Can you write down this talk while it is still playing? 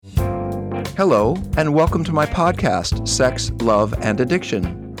Hello, and welcome to my podcast, Sex, Love, and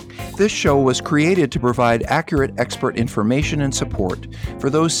Addiction. This show was created to provide accurate expert information and support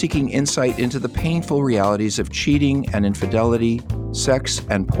for those seeking insight into the painful realities of cheating and infidelity, sex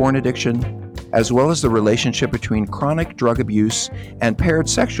and porn addiction, as well as the relationship between chronic drug abuse and paired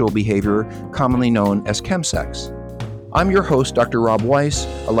sexual behavior, commonly known as chemsex. I'm your host, Dr. Rob Weiss,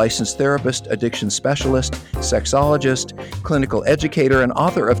 a licensed therapist, addiction specialist, sexologist, clinical educator, and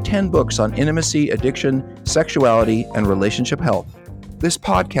author of 10 books on intimacy, addiction, sexuality, and relationship health. This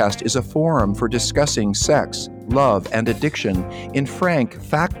podcast is a forum for discussing sex, love, and addiction in frank,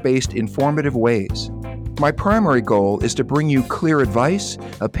 fact-based, informative ways. My primary goal is to bring you clear advice,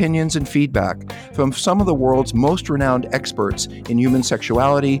 opinions, and feedback from some of the world's most renowned experts in human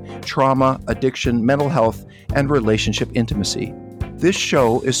sexuality, trauma, addiction, mental health, and relationship intimacy. This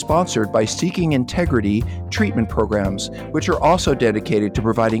show is sponsored by Seeking Integrity treatment programs, which are also dedicated to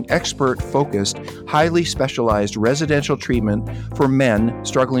providing expert-focused, highly specialized residential treatment for men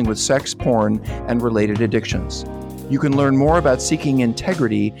struggling with sex, porn, and related addictions. You can learn more about Seeking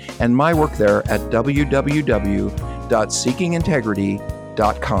Integrity and my work there at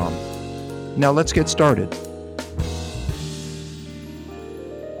www.seekingintegrity.com. Now let's get started.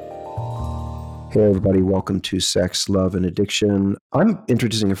 Hey everybody, welcome to Sex, Love, and Addiction. I'm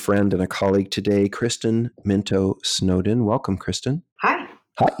introducing a friend and a colleague today, Kristen Minto Snowden. Welcome, Kristen. Hi.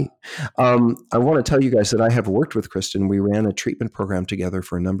 Hi. I want to tell you guys that I have worked with Kristen. We ran a treatment program together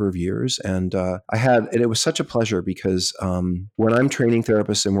for a number of years, and it was such a pleasure because when I'm training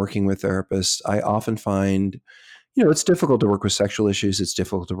therapists and working with therapists, I often find it's difficult to work with sexual issues. It's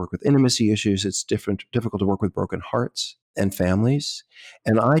difficult to work with intimacy issues. It's difficult to work with broken hearts and families.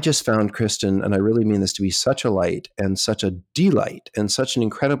 And I just found Kristen, and I really mean this to be such a light and such a delight and such an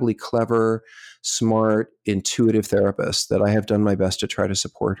incredibly clever, smart, intuitive therapist that I have done my best to try to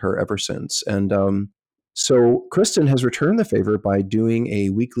support her ever since. And so Kristen has returned the favor by doing a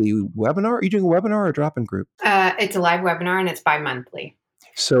weekly webinar. Are you doing a webinar or a drop-in group? It's a live webinar and it's bi-monthly.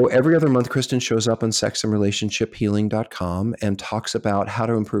 So every other month, Kristen shows up on sexandrelationshiphealing.com and talks about how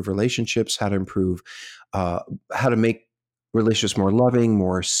to improve relationships, how to make relationships more loving,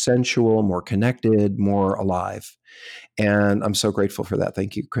 more sensual, more connected, more alive. And I'm so grateful for that.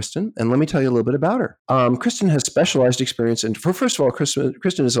 Thank you, Kristen. And let me tell you a little bit about her. Kristen has specialized experience first of all,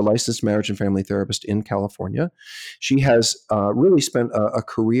 Kristen is a licensed marriage and family therapist in California. She has really spent a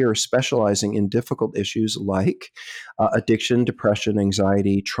career specializing in difficult issues like addiction, depression,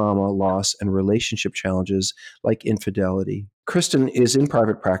 anxiety, trauma, loss, and relationship challenges like infidelity. Kristen is in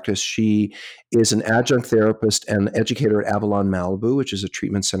private practice. She is an adjunct therapist and educator at Avalon Malibu, which is a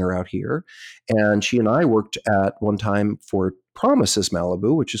treatment center out here. And she and I worked at one time for Promises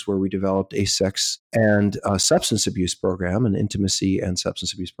Malibu, which is where we developed a sex and substance abuse program, an intimacy and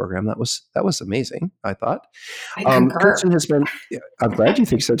substance abuse program. That was amazing, I thought. Kristen has been, I'm glad you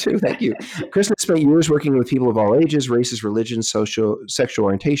think so too. Thank you. Kristen has spent years working with people of all ages, races, religions, sexual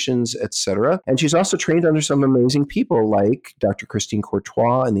orientations, etc. And she's also trained under some amazing people like Dr. Christine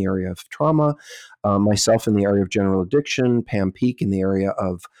Courtois in the area of trauma, myself in the area of general addiction, Pam Peake in the area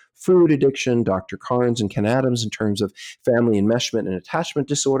of food addiction, Dr. Carnes and Ken Adams in terms of family enmeshment and attachment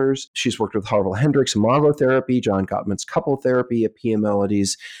disorders. She's worked with Harville Hendricks, Imago therapy, John Gottman's couple therapy, at PM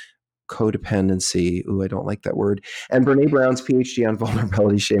Melody's codependency. Ooh, I don't like that word. And Brene Brown's PhD on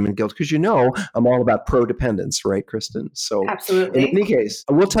vulnerability, shame, and guilt. Because I'm all about pro-dependence, right, Kristen? So absolutely. In any case,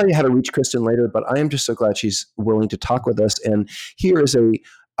 we'll tell you how to reach Kristen later, but I am just so glad she's willing to talk with us. And here is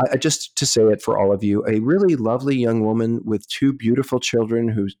just to say it for all of you, a really lovely young woman with two beautiful children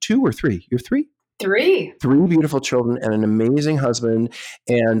who's 2 or 3? You're 3? 3. 3 beautiful children and an amazing husband.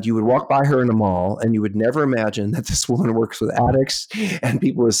 And you would walk by her in a mall and you would never imagine that this woman works with addicts and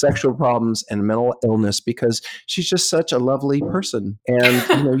people with sexual problems and mental illness because she's just such a lovely person.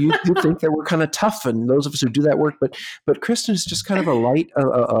 And, you think that we're kind of tough and those of us who do that work, but Kristen is just kind of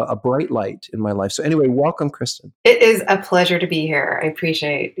a bright light in my life. So anyway, welcome, Kristen. It is a pleasure to be here. I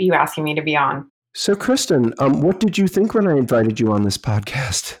appreciate you asking me to be on. So Kristen, what did you think when I invited you on this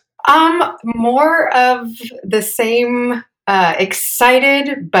podcast? More of the same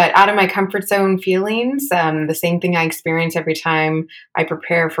excited, but out of my comfort zone feelings. The same thing I experience every time I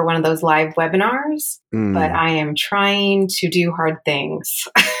prepare for one of those live webinars, but I am trying to do hard things.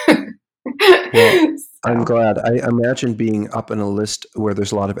 Well, I'm glad. I imagine being up in a list where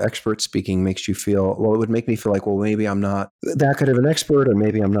there's a lot of experts speaking makes you feel, well, it would make me feel like, well, maybe I'm not that good of an expert, or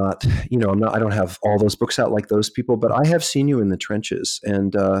maybe I'm not, I don't have all those books out like those people, but I have seen you in the trenches.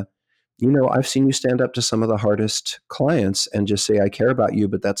 And, I've seen you stand up to some of the hardest clients and just say, I care about you,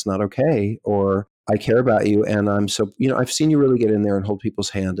 but that's not okay. Or I care about you, and I'm so, I've seen you really get in there and hold people's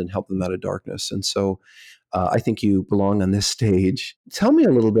hand and help them out of darkness. And so I think you belong on this stage. Tell me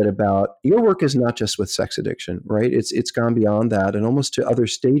a little bit about your work is not just with sex addiction, right? It's gone beyond that and almost to other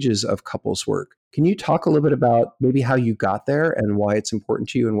stages of couples work. Can you talk a little bit about maybe how you got there and why it's important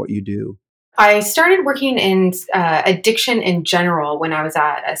to you and what you do? I started working in addiction in general when I was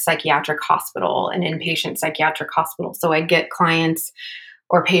at a psychiatric hospital, an inpatient psychiatric hospital. So I get clients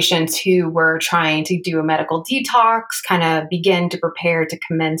or patients who were trying to do a medical detox, kind of begin to prepare to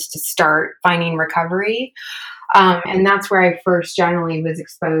commence to start finding recovery. And that's where I first generally was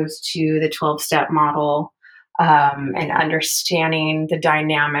exposed to the 12-step model, and understanding the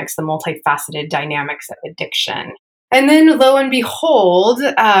dynamics, the multifaceted dynamics of addiction. And then lo and behold,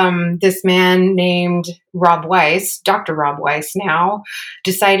 this man named Rob Weiss, Dr. Rob Weiss now,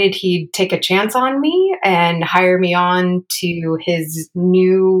 decided he'd take a chance on me and hire me on to his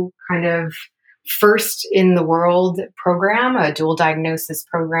new kind of first in the world program, a dual diagnosis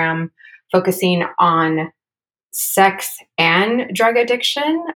program focusing on sex and drug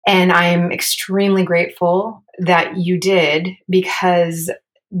addiction. And I'm extremely grateful that you did, because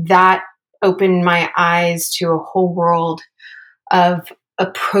that opened my eyes to a whole world of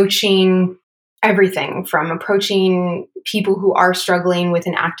approaching everything from approaching people who are struggling with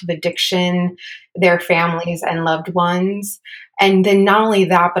an active addiction, their families and loved ones. And then not only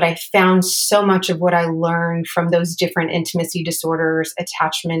that, but I found so much of what I learned from those different intimacy disorders,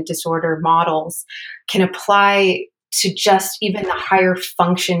 attachment disorder models can apply to just even the higher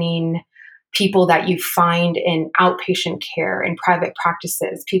functioning people that you find in outpatient care in private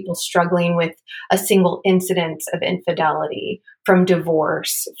practices, people struggling with a single incident of infidelity, from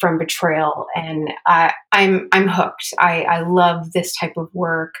divorce, from betrayal, and I'm hooked. I love this type of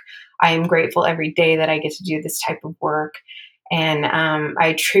work. I am grateful every day that I get to do this type of work, and I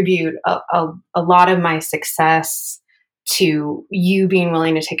attribute a lot of my success to you being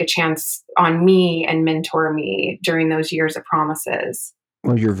willing to take a chance on me and mentor me during those years of promises.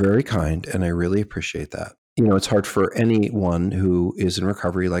 Well, you're very kind, and I really appreciate that. It's hard for anyone who is in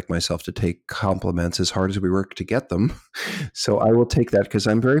recovery like myself to take compliments as hard as we work to get them. So I will take that because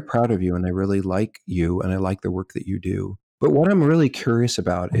I'm very proud of you and I really like you and I like the work that you do. But what I'm really curious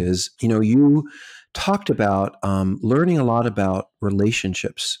about is, you talked about learning a lot about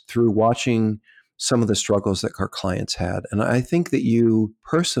relationships through watching some of the struggles that our clients had. And I think that you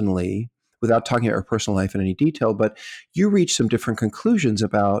personally, without talking about your personal life in any detail, but you reached some different conclusions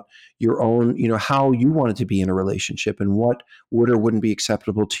about your own, how you wanted to be in a relationship and what would or wouldn't be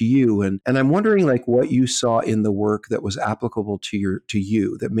acceptable to you. And I'm wondering like what you saw in the work that was applicable to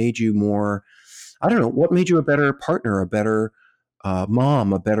you that made you more, I don't know, what made you a better partner, a better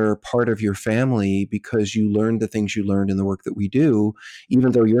mom, a better part of your family because you learned the things you learned in the work that we do,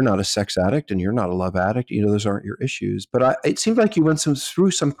 even though you're not a sex addict and you're not a love addict, those aren't your issues. But it seemed like you went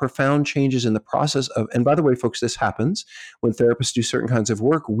through some profound changes in the process of, and by the way, folks, this happens when therapists do certain kinds of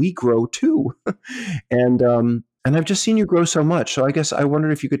work, we grow too. And I've just seen you grow so much. So I guess I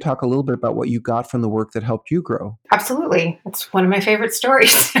wondered if you could talk a little bit about what you got from the work that helped you grow. Absolutely. It's one of my favorite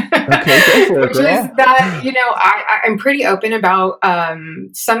stories. Okay, go for it, Which is girl. that, I'm pretty open about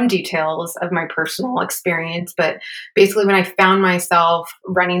some details of my personal experience. But basically, when I found myself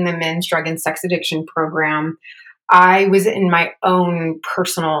running the men's drug and sex addiction program, I was in my own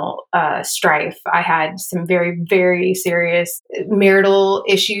personal strife. I had some very, very serious marital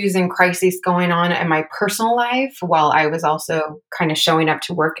issues and crises going on in my personal life, while I was also kind of showing up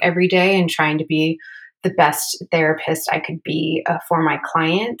to work every day and trying to be the best therapist I could be for my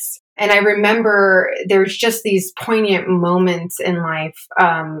clients. And I remember there's just these poignant moments in life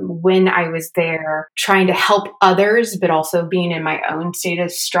when I was there trying to help others, but also being in my own state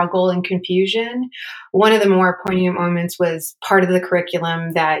of struggle and confusion. One of the more poignant moments was part of the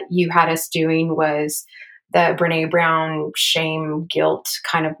curriculum that you had us doing was the Brene Brown shame guilt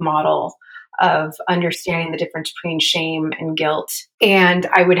kind of model of understanding the difference between shame and guilt. And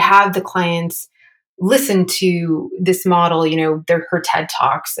I would have the clients listen to this model, her TED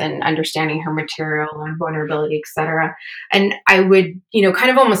Talks and understanding her material and vulnerability, et cetera. And I would, kind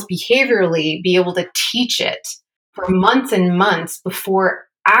of almost behaviorally be able to teach it for months and months before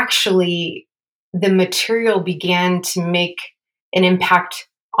actually the material began to make an impact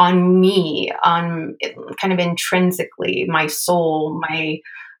on me, on kind of intrinsically my soul,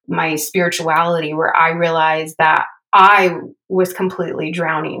 my spirituality, where I realized that I was completely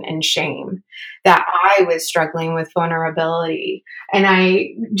drowning in shame, that I was struggling with vulnerability. And I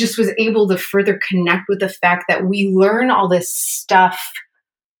just was able to further connect with the fact that we learn all this stuff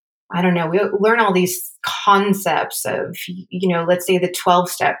I don't know, we learn all these concepts of, let's say the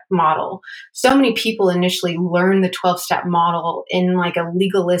 12-step model. So many people initially learn the 12-step model in like a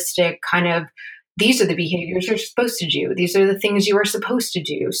legalistic kind of, these are the behaviors you're supposed to do. These are the things you are supposed to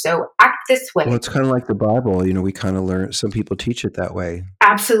do. So act this Well, way. it's kind of like the Bible. We kind of learn, some people teach it that way.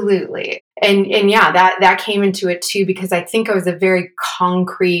 Absolutely. And yeah, that came into it too, because I think I was a very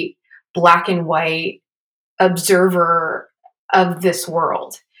concrete, black and white observer of this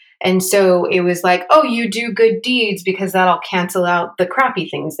world. And so it was like, oh, you do good deeds because that'll cancel out the crappy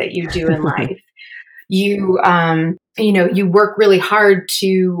things that you do in life. You work really hard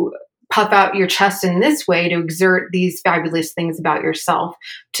to puff out your chest in this way to exert these fabulous things about yourself,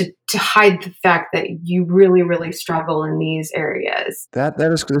 to hide the fact that you really, really struggle in these areas.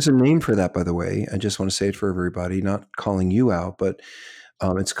 There's a name for that, by the way. I just want to say it for everybody, not calling you out, but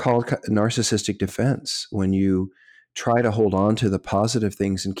it's called narcissistic defense. When you try to hold on to the positive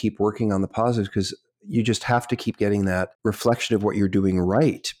things and keep working on the positives, because you just have to keep getting that reflection of what you're doing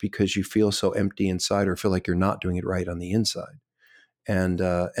right, because you feel so empty inside or feel like you're not doing it right on the inside. And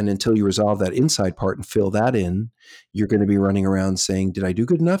until you resolve that inside part and fill that in, you're going to be running around saying, "Did I do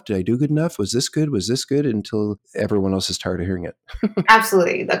good enough? Did I do good enough? Was this good? Was this good?" Until everyone else is tired of hearing it.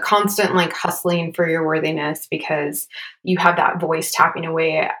 Absolutely. The constant like hustling for your worthiness, because you have that voice tapping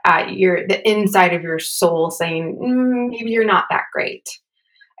away at the inside of your soul saying, maybe you're not that great.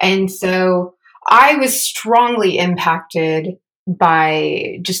 And so I was strongly impacted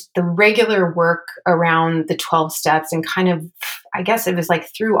by just the regular work around the 12 steps, and kind of, I guess it was like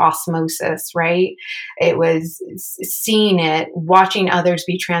through osmosis, right? It was seeing it, watching others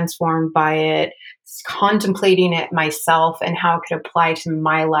be transformed by it, contemplating it myself and how it could apply to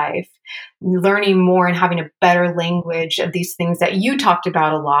my life, learning more and having a better language of these things that you talked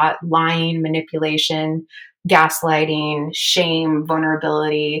about a lot: lying, manipulation, gaslighting, shame,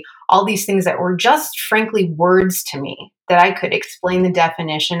 vulnerability, all these things that were just frankly words to me that I could explain the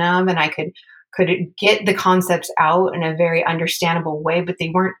definition of, and I could get the concepts out in a very understandable way, but they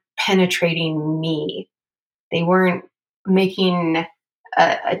weren't penetrating me. They weren't making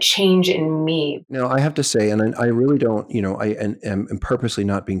a change in me. Now, I have to say, and I really don't, am purposely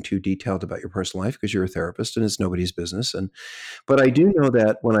not being too detailed about your personal life because you're a therapist and it's nobody's business. But I do know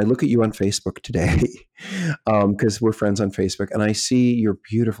that when I look at you on Facebook today, because we're friends on Facebook, and I see your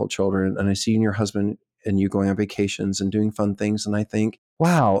beautiful children, and I see you and your husband and you going on vacations and doing fun things, and I think,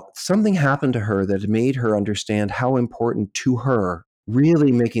 wow, something happened to her that made her understand how important to her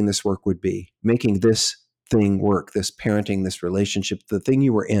really making this work would be, making this thing work, this parenting, this relationship, the thing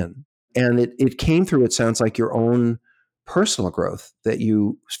you were in. And it came through, it sounds like, your own personal growth, that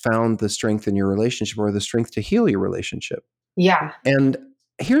you found the strength in your relationship, or the strength to heal your relationship. Yeah. And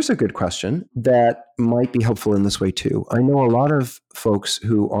here's a good question that might be helpful in this way too. I know a lot of folks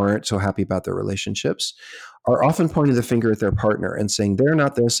who aren't so happy about their relationships are often pointing the finger at their partner and saying, they're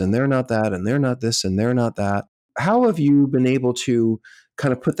not this and they're not that and they're not this and they're not that. How have you been able to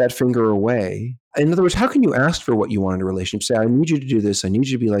kind of put that finger away? In other words, how can you ask for what you want in a relationship? Say, I need you to do this. I need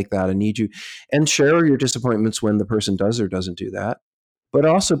you to be like that. I need you, and share your disappointments when the person does or doesn't do that, but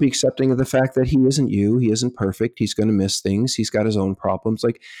also be accepting of the fact that he isn't you. He isn't perfect. He's going to miss things. He's got his own problems.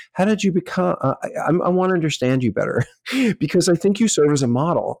 Like, how did you become? I want to understand you better because I think you serve as a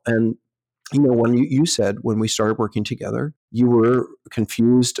model. And when you said, when we started working together, you were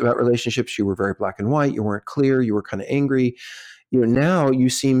confused about relationships. You were very black and white. You weren't clear. You were kind of angry. Now you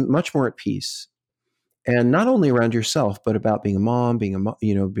seem much more at peace, and not only around yourself, but about being a mom, being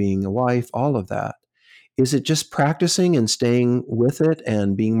a wife, all of that. Is it just practicing and staying with it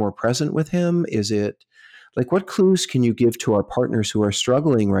and being more present with him? Is it like, what clues can you give to our partners who are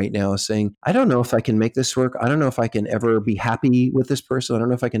struggling right now, saying, I don't know if I can make this work. I don't know if I can ever be happy with this person. I don't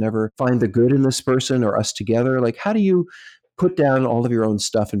know if I can ever find the good in this person or us together. Like, how do you put down all of your own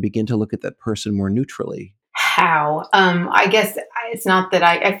stuff and begin to look at that person more neutrally? How? I guess it's not that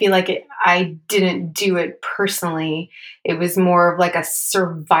I feel like I didn't do it personally. It was more of like a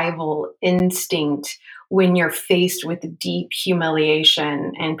survival instinct when you're faced with deep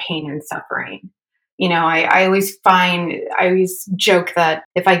humiliation and pain and suffering. I always joke that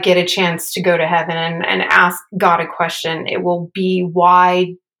if I get a chance to go to heaven and ask God a question, it will be,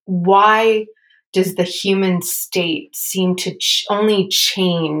 why does the human state seem to only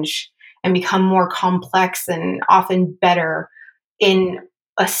change and become more complex and often better in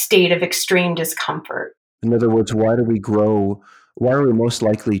a state of extreme discomfort? In other words, why do we grow why are we most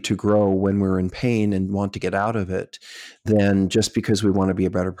likely to grow when we're in pain and want to get out of it than just because we want to be a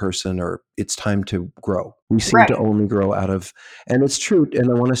better person or it's time to grow? We seem to Right. only grow out of, and it's true.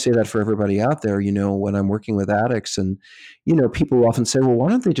 And I want to say that for everybody out there, when I'm working with addicts and, people often say, well, why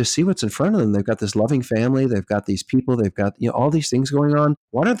don't they just see what's in front of them? They've got this loving family. They've got these people. They've got, all these things going on.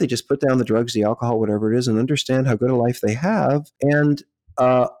 Why don't they just put down the drugs, the alcohol, whatever it is, and understand how good a life they have? And,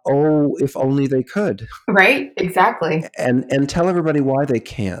 oh, if only they could. Right. Exactly. And tell everybody why they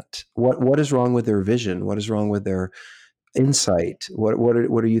can't. What is wrong with their vision? What is wrong with their insight? What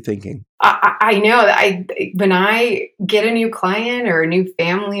are you thinking? I know that when I get a new client or a new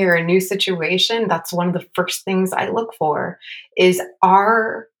family or a new situation, that's one of the first things I look for is,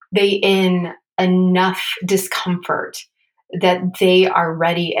 are they in enough discomfort that they are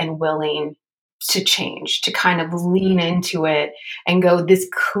ready and willing to change, to kind of lean into it and go, this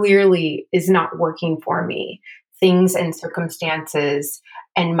clearly is not working for me. Things and circumstances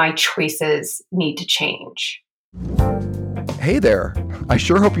and my choices need to change. Hey there. I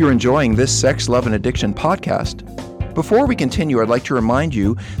sure hope you're enjoying this Sex, Love, and Addiction podcast. Before we continue, I'd like to remind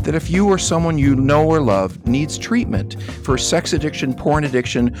you that if you or someone you know or love needs treatment for sex addiction, porn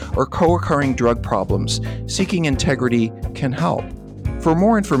addiction, or co-occurring drug problems, Seeking Integrity can help. For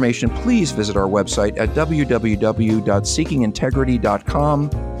more information, please visit our website at www.seekingintegrity.com.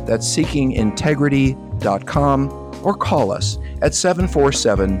 That's seekingintegrity.com, or call us at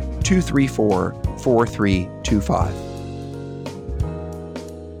 747-234-4325.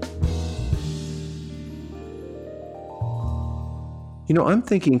 I'm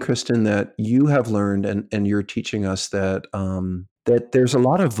thinking, Kristen, that you have learned and you're teaching us that that there's a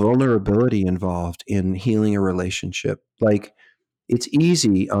lot of vulnerability involved in healing a relationship. Like, it's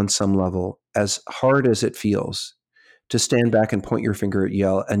easy on some level, as hard as it feels, to stand back and point your finger at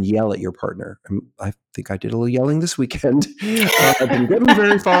yell at your partner. I think I did a little yelling this weekend. I didn't get me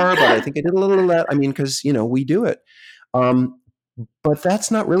very far, but I think I did a little of that. I mean, because we do it. But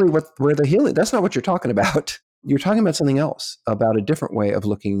that's not really where the healing. That's not what you're talking about. You're talking about something else, about a different way of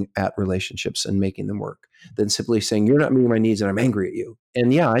looking at relationships and making them work than simply saying, you're not meeting my needs and I'm angry at you.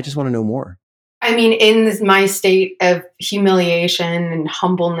 And yeah, I just want to know more. I mean, in my state of humiliation and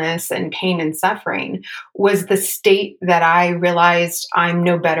humbleness and pain and suffering was the state that I realized I'm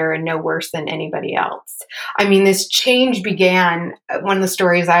no better and no worse than anybody else. I mean, this change began. One of the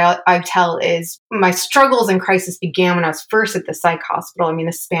stories I tell is my struggles and crisis began when I was first at the psych hospital. I mean,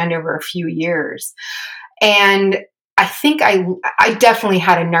 this spanned over a few years. And I think I definitely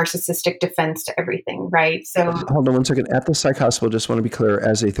had a narcissistic defense to everything, right? So hold on one second. At the psych hospital, just want to be clear,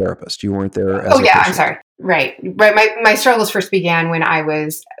 as a therapist, you weren't there as oh a yeah, patient. I'm sorry. Right. My struggles first began when I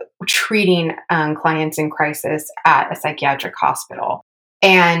was treating clients in crisis at a psychiatric hospital,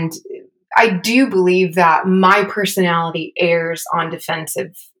 and I do believe that my personality errs on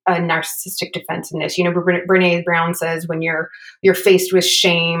narcissistic defensiveness. Brene Brown says when you're faced with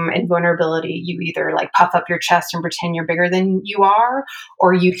shame and vulnerability, you either like puff up your chest and pretend you're bigger than you are,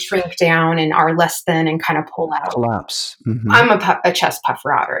 or you shrink down and are less than and kind of pull out. Collapse. Mm-hmm. I'm a chest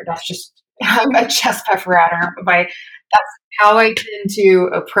puffer outer. I'm a chest puffer outer. That's how I tend to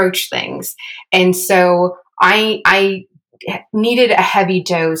approach things. And so I needed a heavy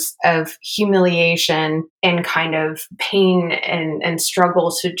dose of humiliation and kind of pain and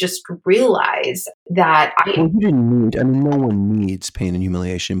struggle to just realize that well, you didn't need, no one needs pain and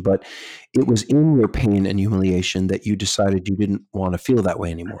humiliation, but it was in your pain and humiliation that you decided you didn't want to feel that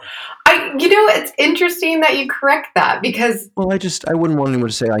way anymore. It's interesting that you correct that, because well, I wouldn't want anyone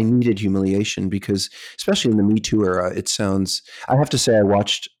to say I needed humiliation, because especially in the Me Too era, I have to say I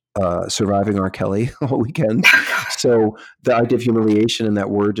watched Surviving R. Kelly all weekend. So the idea of humiliation and that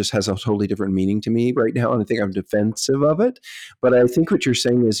word just has a totally different meaning to me right now. And I think I'm defensive of it. But I think what you're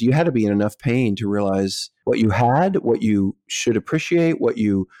saying is you had to be in enough pain to realize what you had, what you should appreciate,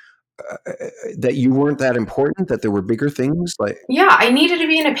 that you weren't that important, that there were bigger things. I needed to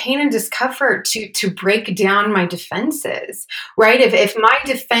be in a pain and discomfort to break down my defenses, right? If my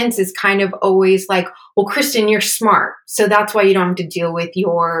defense is kind of always like, well, Kristen, you're smart, so that's why you don't have to deal with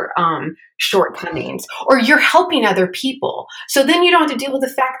your shortcomings, or you're helping other people, so then you don't have to deal with the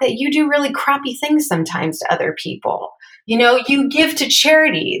fact that you do really crappy things sometimes to other people. You give to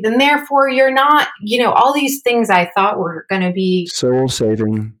charity, then therefore you're not, all these things I thought were going to be soul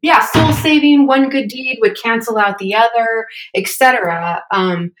saving. Yeah, soul saving. One good deed would cancel out the other, etc.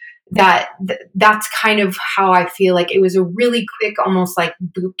 That's kind of how I feel like it was a really quick, almost like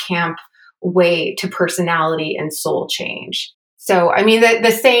boot camp way to personality and soul change. So, I mean,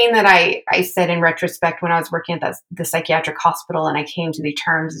 the saying that I said in retrospect when I was working at the psychiatric hospital and I came to the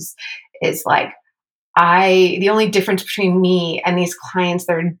terms is like, the only difference between me and these clients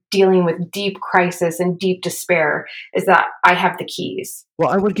that are dealing with deep crisis and deep despair is that I have the keys. Well,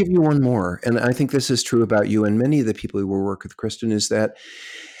 I would give you one more, and I think this is true about you and many of the people who will work with Kristen, is that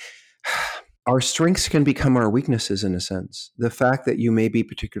our strengths can become our weaknesses in a sense. The fact that you may be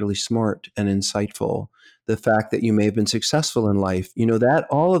particularly smart and insightful, the fact that you may have been successful in life, that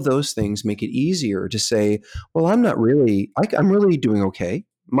all of those things make it easier to say, well, I'm really doing okay.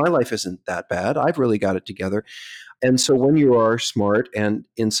 My life isn't that bad. I've really got it together. And so when you are smart and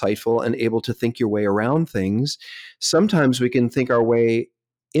insightful and able to think your way around things, sometimes we can think our way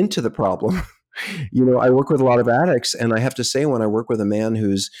into the problem. I work with a lot of addicts, and I have to say, when I work with a man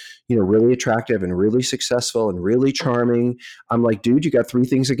who's, really attractive and really successful and really charming, I'm like, dude, you got three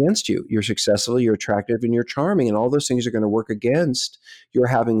things against you. You're successful, you're attractive, and you're charming. And all those things are going to work against your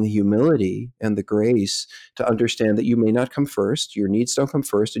having the humility and the grace to understand that you may not come first, your needs don't come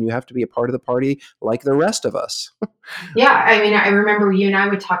first, and you have to be a part of the party like the rest of us. Yeah, I mean, I remember you and I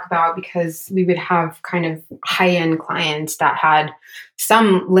would talk about, because we would have kind of high-end clients that had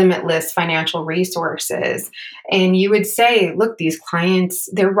some limitless financial resources. And you would say, look, these clients,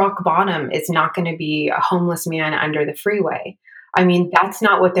 their rock bottom is not going to be a homeless man under the freeway. I mean, that's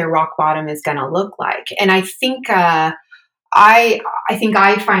not what their rock bottom is going to look like. And I think I think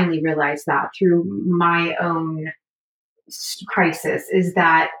I finally realized that through my own crisis, is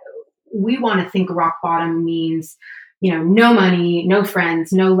that we want to think rock bottom means, no money, no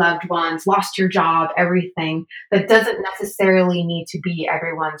friends, no loved ones, lost your job, everything. That doesn't necessarily need to be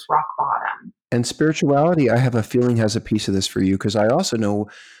everyone's rock bottom. And spirituality, I have a feeling, has a piece of this for you, because I also know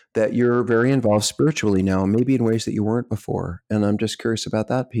that you're very involved spiritually now, maybe in ways that you weren't before. And I'm just curious about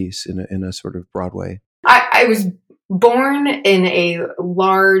that piece in a sort of broad way. I was born in a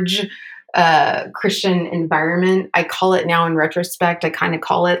large Christian environment. I call it now, in retrospect, I kind of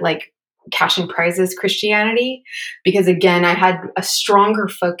call it like cash and prizes Christianity, because again, I had a stronger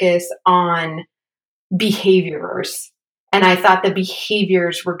focus on behaviors. And I thought the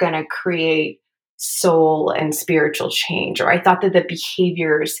behaviors were going to create soul and spiritual change, or I thought that the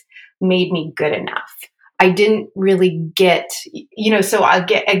behaviors made me good enough. I didn't really get, so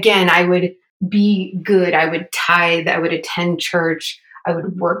I would be good. I would tithe. I would attend church. I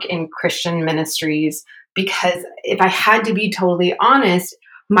would work in Christian ministries, because if I had to be totally honest,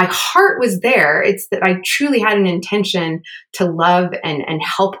 my heart was there. It's that I truly had an intention to love and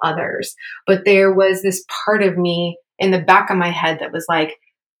help others. But there was this part of me in the back of my head that was like,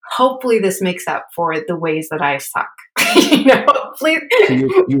 hopefully this makes up for the ways that I suck. Hopefully. So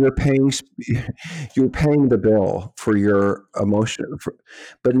you were paying the bill for your emotion,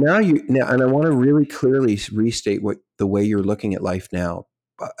 but now, and I want to really clearly restate what the way you're looking at life now,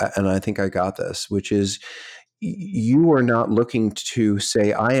 and I think I got this, which is, you are not looking to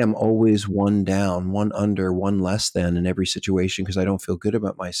say, I am always one down, one under, one less than in every situation because I don't feel good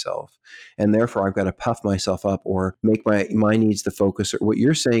about myself. And therefore, I've got to puff myself up or make my needs the focus. What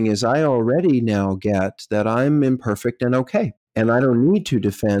you're saying is, I already now get that I'm imperfect and okay. And I don't need to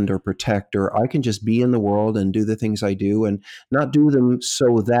defend or protect, or I can just be in the world and do the things I do, and not do them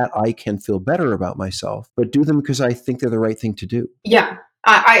so that I can feel better about myself, but do them because I think they're the right thing to do. Yeah.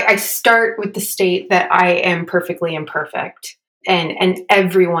 I start with the state that I am perfectly imperfect, and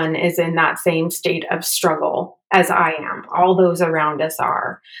everyone is in that same state of struggle as I am. All those around us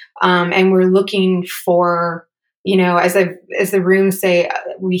are, and we're looking for, as the rooms say,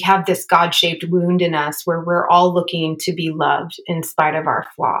 we have this God-shaped wound in us where we're all looking to be loved in spite of our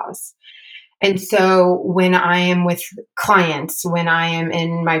flaws. And so when I am with clients, when I am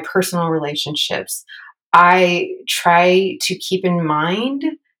in my personal relationships, I try to keep in mind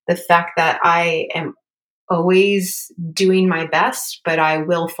the fact that I am always doing my best, but I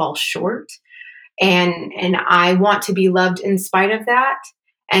will fall short. And I want to be loved in spite of that.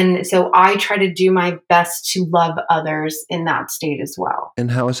 And so I try to do my best to love others in that state as well.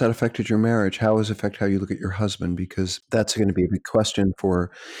 And how has that affected your marriage? How has it affected how you look at your husband? Because that's going to be a big question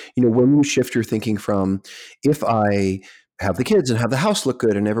for, when you shift your thinking from, if I have the kids and have the house look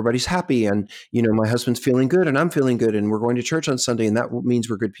good and everybody's happy and, my husband's feeling good and I'm feeling good and we're going to church on Sunday and that means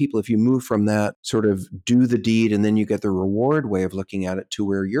we're good people. If you move from that sort of do the deed and then you get the reward way of looking at it to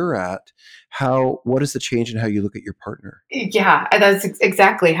where you're at, what is the change in how you look at your partner? Yeah, that's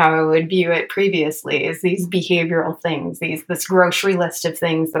exactly how I would view it previously, is these behavioral things, this grocery list of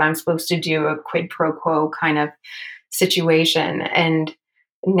things that I'm supposed to do, a quid pro quo kind of situation. And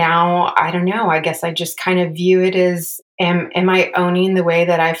now, I don't know, I guess I just kind of view it as, am I owning the way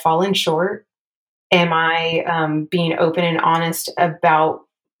that I've fallen short? Am I being open and honest about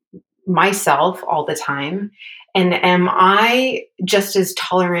myself all the time? And am I just as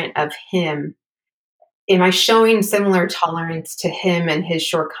tolerant of him am I showing similar tolerance to him and his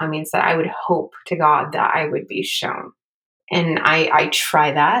shortcomings that I would hope to God that I would be shown? And I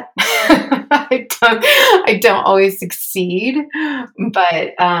try that. I don't always succeed,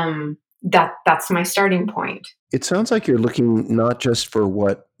 but that's my starting point. It sounds like you're looking not just for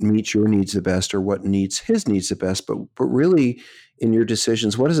what meets your needs the best or what needs his needs the best, but really in your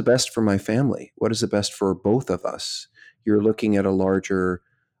decisions, what is the best for my family? What is the best for both of us? You're looking at a larger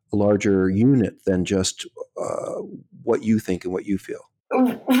unit than just uh, what you think and what you feel.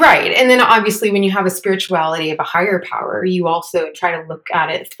 Right. And then obviously, when you have a spirituality of a higher power, you also try to look at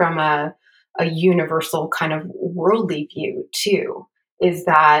it from a universal kind of worldly view, too. Is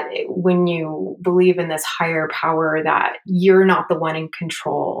that when you believe in this higher power, that you're not the one in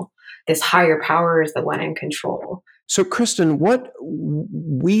control, this higher power is the one in control. So, Kristen,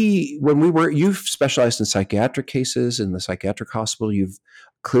 you've specialized in psychiatric cases in the psychiatric hospital. You've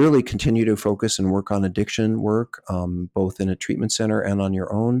clearly continued to focus and work on addiction work, both in a treatment center and on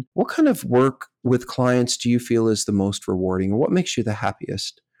your own. What kind of work with clients do you feel is the most rewarding, or what makes you the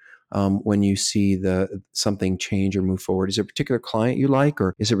happiest when you see something change or move forward? Is there a particular client you like,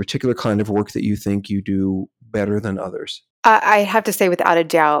 or is there a particular kind of work that you think you do better than others? I have to say, without a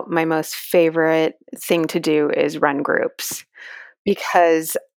doubt, my most favorite thing to do is run groups,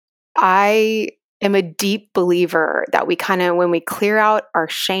 because I am a deep believer that we kind of, when we clear out our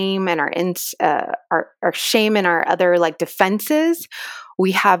shame and our shame and our other like defenses,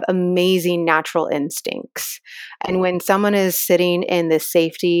 we have amazing natural instincts. And when someone is sitting in the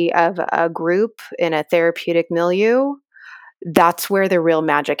safety of a group in a therapeutic milieu, that's where the real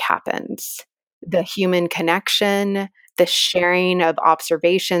magic happens. The human connection, the sharing of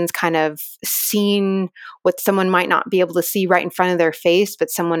observations, kind of seeing what someone might not be able to see right in front of their face, but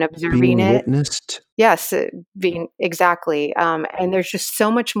someone observing Being it. witnessed. Yes, being exactly. And there's just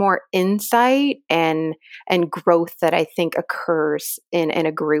so much more insight and growth that I think occurs in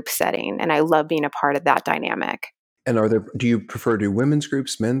a group setting. And I love being a part of that dynamic. And do you prefer to do women's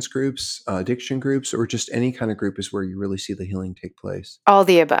groups, men's groups, addiction groups, or just any kind of group is where you really see the healing take place? All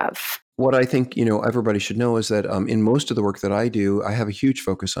the above. What I think, everybody should know is that in most of the work that I do, I have a huge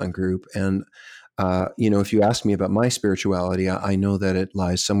focus on group. And, if you ask me about my spirituality, I know that it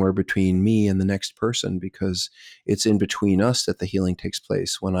lies somewhere between me and the next person, because it's in between us that the healing takes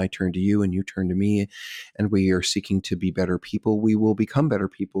place. When I turn to you and you turn to me and we are seeking to be better people, we will become better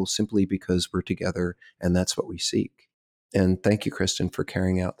people simply because we're together, and that's what we seek. And thank you, Kristen, for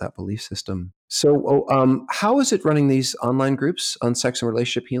carrying out that belief system. So, how is it running these online groups on sex and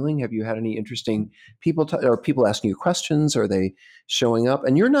relationship healing? Have you had any interesting people, or people asking you questions? Are they showing up?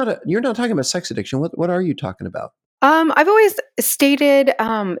 And you're not talking about sex addiction. What are you talking about? I've always stated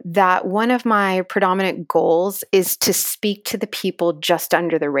that one of my predominant goals is to speak to the people just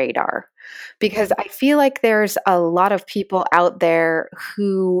under the radar, because I feel like there's a lot of people out there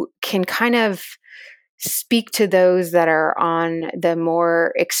who can kind of speak to those that are on the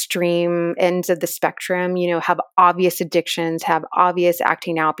more extreme ends of the spectrum, have obvious addictions, have obvious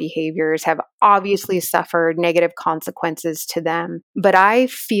acting out behaviors, have obviously suffered negative consequences to them. But I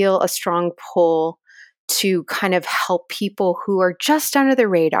feel a strong pull to kind of help people who are just under the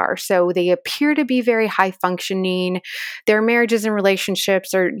radar. So they appear to be very high functioning. Their marriages and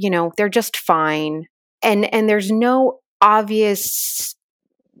relationships are, they're just fine. And there's no obvious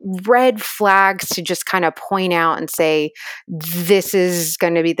red flags to just kind of point out and say, this is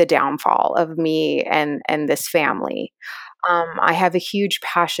going to be the downfall of me and this family. I have a huge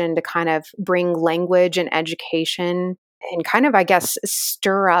passion to kind of bring language and education and kind of, I guess,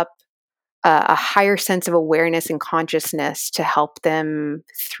 stir up a higher sense of awareness and consciousness to help them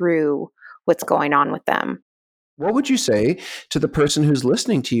through what's going on with them. What would you say to the person who's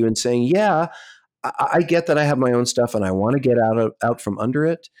listening to you and saying, yeah, I get that I have my own stuff and I want to get out from under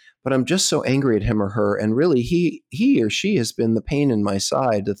it, but I'm just so angry at him or her, and really he or she has been the pain in my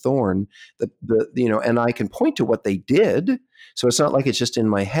side, the thorn, and I can point to what they did. So it's not like it's just in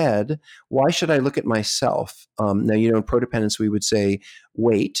my head. Why should I look at myself? Now, in codependence, we would say,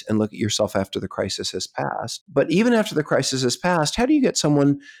 wait and look at yourself after the crisis has passed. But even after the crisis has passed, how do you get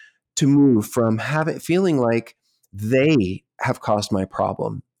someone to move from feeling like they have caused my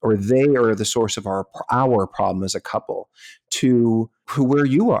problem, or they are the source of our problem as a couple, to where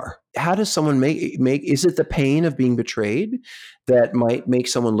you are? How does someone make, is it the pain of being betrayed that might make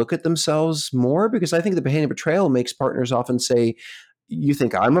someone look at themselves more? Because I think the pain of betrayal makes partners often say, you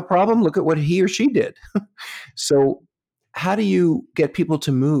think I'm a problem? Look at what he or she did. So how do you get people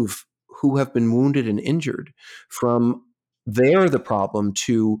to move who have been wounded and injured from they're the problem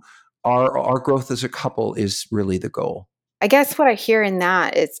to our growth as a couple is really the goal? I guess what I hear in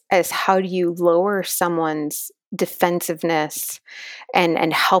that is how do you lower someone's defensiveness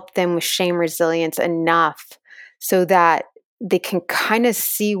and help them with shame resilience enough so that they can kind of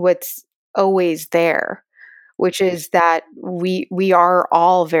see what's always there, which is that we are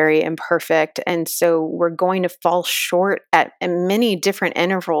all very imperfect, and so we're going to fall short at many different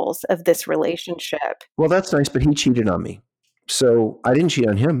intervals of this relationship. Well, that's nice, but he cheated on me. So I didn't cheat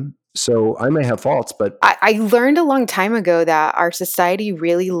on him. So I may have faults, but I learned a long time ago that our society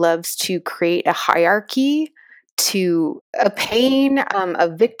really loves to create a hierarchy to a pain, a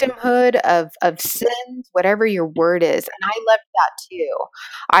victimhood of sins, whatever your word is. And I loved that too.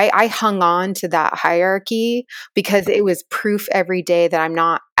 I hung on to that hierarchy because it was proof every day that I'm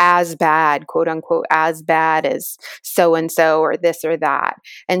not as bad, quote unquote, as bad as so and so or this or that.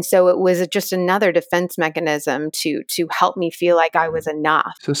 And so it was just another defense mechanism to help me feel like I was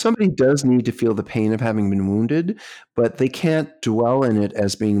enough. so somebody does need to feel the pain of having been wounded, but they can't dwell in it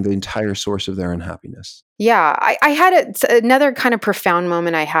as being the entire source of their unhappiness. Yeah, I had another kind of profound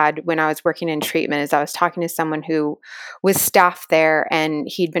moment I had when I was working in treatment is I was talking to someone who was staff there, and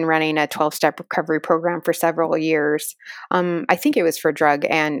he'd been running a 12-step recovery program for several years. I think it was for drug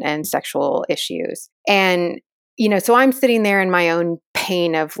and sexual issues. And, so I'm sitting there in my own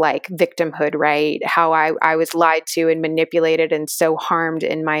pain of like victimhood, right? How I was lied to and manipulated and so harmed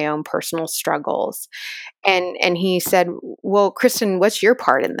in my own personal struggles. And he said, "Well, Kristen, what's your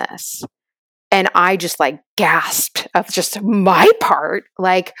part in this?" And I just like gasped of just my part,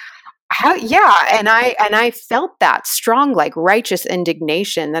 like, how, yeah. And I felt that strong, like righteous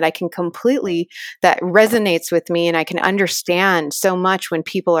indignation that I can completely, that resonates with me. And I can understand so much when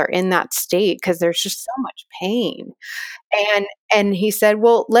people are in that state because there's just so much pain. And he said,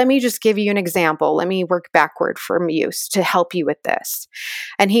 "Well, let me just give you an example. Let me work backward from you to help you with this."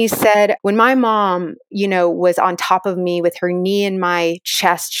 And he said, when my mom, was on top of me with her knee in my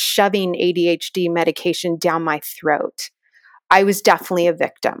chest, shoving ADHD medication down my throat, I was definitely a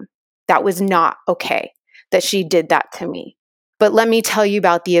victim. That was not okay that she did that to me. But let me tell you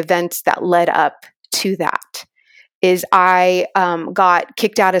about the events that led up to that. Is I got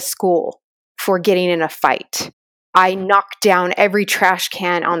kicked out of school for getting in a fight. I knocked down every trash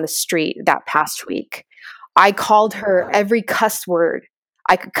can on the street that past week. I called her every cuss word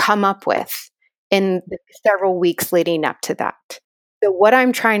I could come up with in the several weeks leading up to that. So what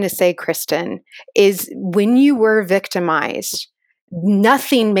I'm trying to say, Kristen, is when you were victimized,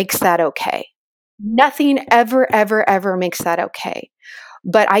 nothing makes that okay. Nothing ever, ever, ever makes that okay.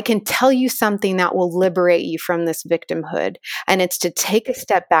 But I can tell you something that will liberate you from this victimhood. And it's to take a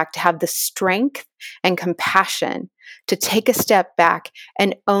step back, to have the strength and compassion to take a step back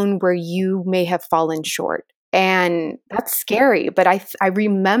and own where you may have fallen short. And that's scary. But I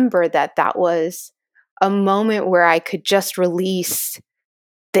remember that was a moment where I could just release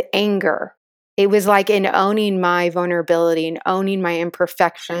the anger. It was like in owning my vulnerability and owning my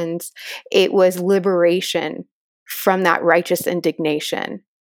imperfections, it was liberation from that righteous indignation.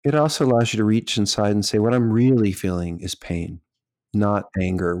 It also allows you to reach inside and say, what I'm really feeling is pain, not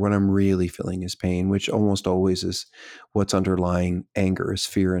anger. What I'm really feeling is pain, which almost always is what's underlying anger, is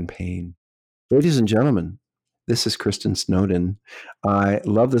fear and pain. Ladies and gentlemen, this is Kristen Snowden. I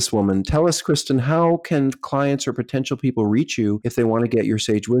love this woman. Tell us, Kristen, how can clients or potential people reach you if they want to get your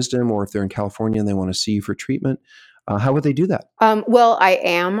sage wisdom, or if they're in California and they want to see you for treatment? How would they do that? Well, I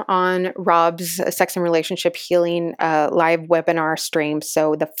am on Rob's Sex and Relationship Healing live webinar stream.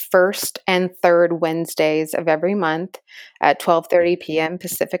 So the first and third Wednesdays of every month at 12:30 p.m.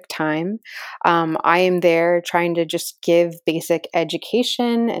 Pacific time. I am there trying to just give basic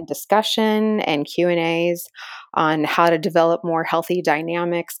education and discussion and Q&As on how to develop more healthy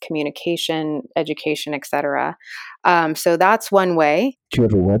dynamics, communication, education, etc. So that's one way. Do you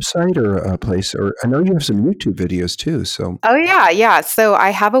have a website or a place? Or I know you have some YouTube videos too. So Oh, yeah. So I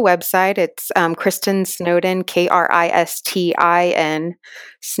have a website. It's Kristen Snowden, Kristin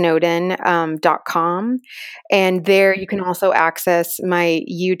Snowden.com. And there you can also access my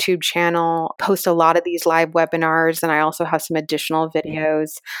YouTube channel, post a lot of these live webinars, and I also have some additional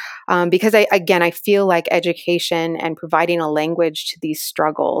videos. Because I feel like education and providing a language to these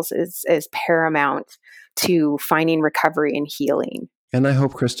struggles is paramount to finding recovery and healing. And I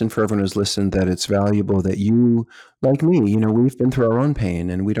hope, Kristen, for everyone who's listened, that it's valuable that you, like me, we've been through our own pain,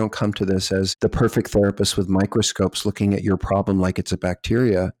 and we don't come to this as the perfect therapist with microscopes looking at your problem like it's a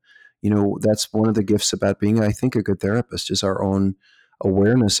bacteria. That's one of the gifts about being, I think, a good therapist, is our own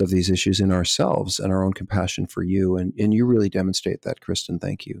awareness of these issues in ourselves and our own compassion for you. And you really demonstrate that, Kristen.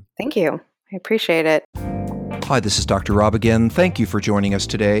 Thank you. Thank you. I appreciate it. Hi, this is Dr. Rob again. Thank you for joining us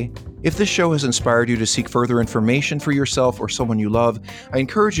today. If this show has inspired you to seek further information for yourself or someone you love, I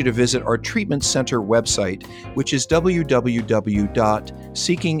encourage you to visit our treatment center website, which is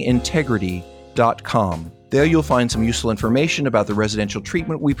www.seekingintegrity.com. There you'll find some useful information about the residential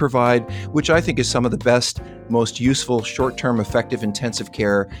treatment we provide, which I think is some of the best, most useful, short-term, effective intensive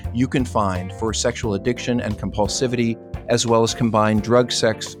care you can find for sexual addiction and compulsivity, as well as combined drug,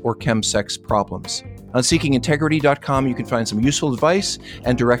 sex, or chemsex problems. On seekingintegrity.com, you can find some useful advice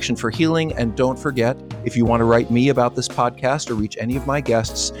and direction for healing. And don't forget, if you want to write me about this podcast or reach any of my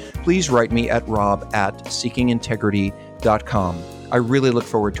guests, please write me at rob@seekingintegrity.com. I really look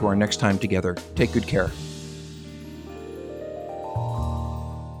forward to our next time together. Take good care.